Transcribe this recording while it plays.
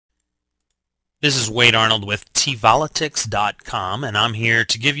This is Wade Arnold with Tvolitics.com, and I'm here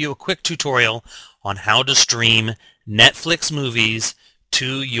to give you a quick tutorial on how to stream Netflix movies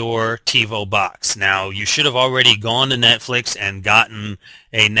to your Tivo box. Now, you should have already gone to Netflix and gotten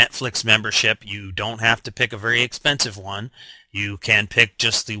a Netflix membership. You don't have to pick a very expensive one. You can pick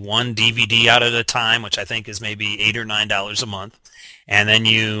just the one DVD out at a time, which I think is maybe $8 or $9 a month. And then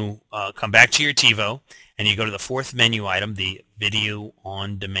you come back to your Tivo, and you go to the fourth menu item, the Video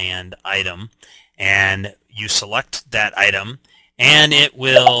on Demand item, and you select that item, and it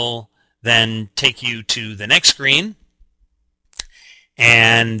will then take you to the next screen,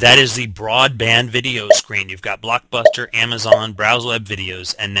 and that is the broadband video screen. You've got Blockbuster, Amazon, Browse Web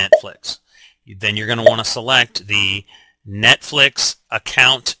Videos, and Netflix. Then you're going to want to select the Netflix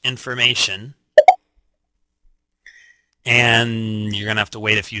account information, and you're going to have to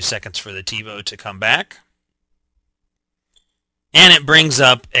wait a few seconds for the Tivo to come back. And it brings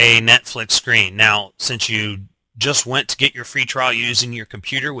up a Netflix screen. Now, since you just went to get your free trial using your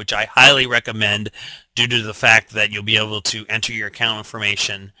computer, which I highly recommend due to the fact that you'll be able to enter your account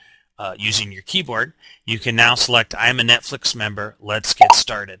information using your keyboard, you can now select I'm a Netflix member, let's get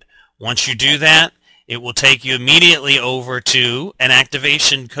started. Once you do that, it will take you immediately over to an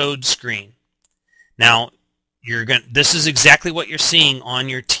activation code screen. Now, this is exactly what you're seeing on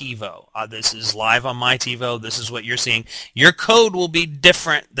your Tivo. This is live on my Tivo. This is what you're seeing. Your code will be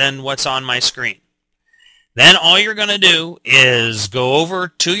different than what's on my screen. Then all you're going to do is go over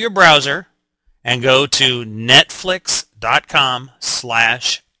to your browser and go to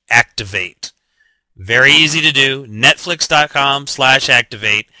netflix.com/activate. Very easy to do,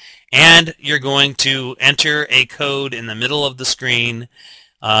 netflix.com/activate, and you're going to enter a code in the middle of the screen.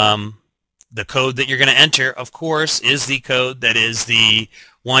 The code that you're going to enter, of course, is the code that is the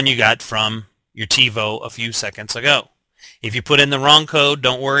one you got from your Tivo a few seconds ago. If you put in the wrong code,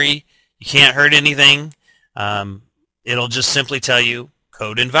 don't worry. You can't hurt anything. It'll just simply tell you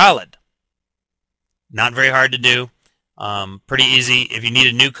code invalid. Not very hard to do. Pretty easy. If you need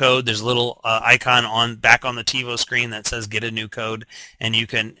a new code, there's a little icon back on the Tivo screen that says get a new code, and you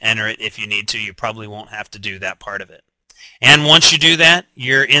can enter it if you need to. You probably won't have to do that part of it. And once you do that,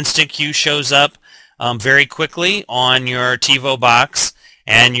 your instant queue shows up very quickly on your Tivo box,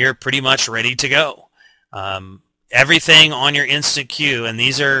 and you're pretty much ready to go. Everything on your instant queue, and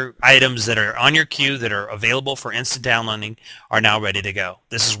these are items that are on your queue that are available for instant downloading, are now ready to go.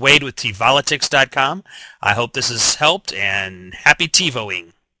 This is Wade with Tvolitics.com. I hope this has helped, and happy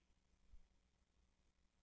Tivoing.